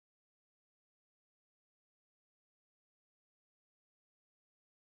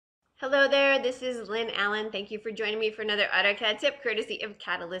Hello there, this is Lynn Allen. Thank you for joining me for another AutoCAD tip courtesy of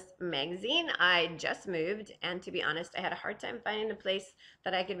Cadalyst magazine. I just moved, and to be honest, I had a hard time finding a place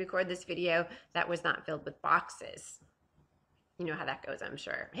that I could record this video that was not filled with boxes. You know how that goes, I'm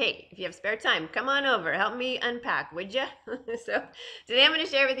sure. Hey, if you have spare time, come on over. Help me unpack, would you? So today I'm going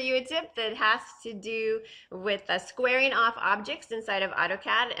to share with you a tip that has to do with squaring off objects inside of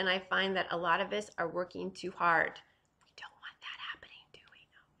AutoCAD, and I find that a lot of us are working too hard.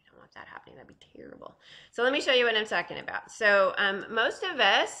 That happening, that'd be terrible. So let me show you what I'm talking about. So most of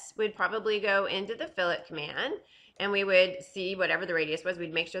us would probably go into the fillet command and we would see whatever the radius was.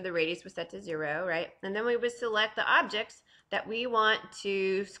 We'd make sure the radius was set to 0, right? And then we would select the objects that we want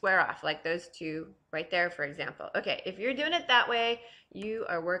to square off, like those two right there, for example. Okay, if you're doing it that way, you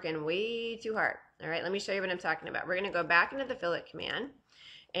are working way too hard. All right, let me show you what I'm talking about. We're gonna go back into the fillet command.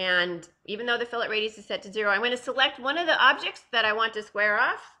 And even though the fillet radius is set to 0, I'm going to select one of the objects that I want to square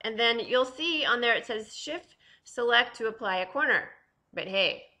off. And then you'll see on there it says Shift Select to apply a corner. But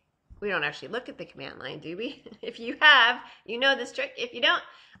hey, we don't actually look at the command line, do we? If you have, you know this trick. If you don't,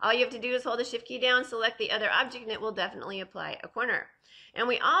 all you have to do is hold the Shift key down, select the other object, and it will definitely apply a corner. And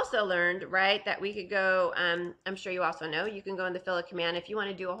we also learned, right, that we could go, I'm sure you also know, you can go in the fillet command if you want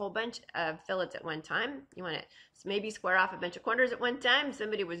to do a whole bunch of fillets at one time. You want to maybe square off a bunch of corners at one time.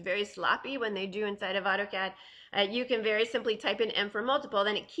 Somebody was very sloppy when they drew inside of AutoCAD. You can very simply type in M for multiple,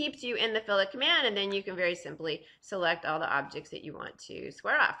 then it keeps you in the fillet command, and then you can very simply select all the objects that you want to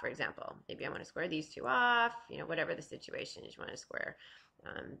square off, for example. Maybe I want to square these two off, you know, whatever the situation is, you want to square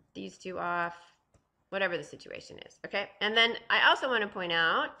these two off, whatever the situation is, okay? And then I also want to point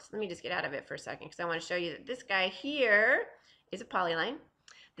out, let me just get out of it for a second because I want to show you that this guy here is a polyline.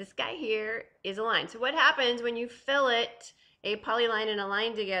 This guy here is a line. So what happens when you fillet a polyline and a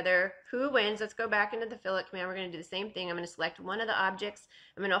line together? Who wins? Let's go back into the fillet command. We're going to do the same thing. I'm going to select one of the objects.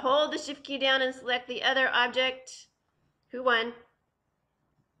 I'm going to hold the Shift key down and select the other object. Who won?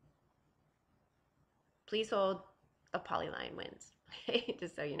 Please hold. A polyline wins.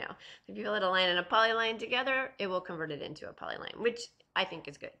 Just so you know. If you fillet a line and a polyline together, it will convert it into a polyline, which I think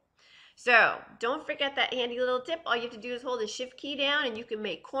is good. So don't forget that handy little tip. All you have to do is hold the Shift key down and you can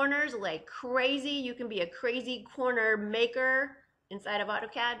make corners like crazy. You can be a crazy corner maker inside of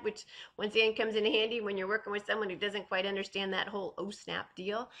AutoCAD, which once again comes in handy when you're working with someone who doesn't quite understand that whole snap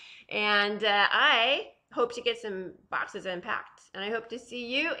deal. And I hope to get some boxes unpacked, and I hope to see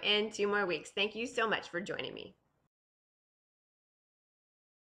you in 2 more weeks. Thank you so much for joining me.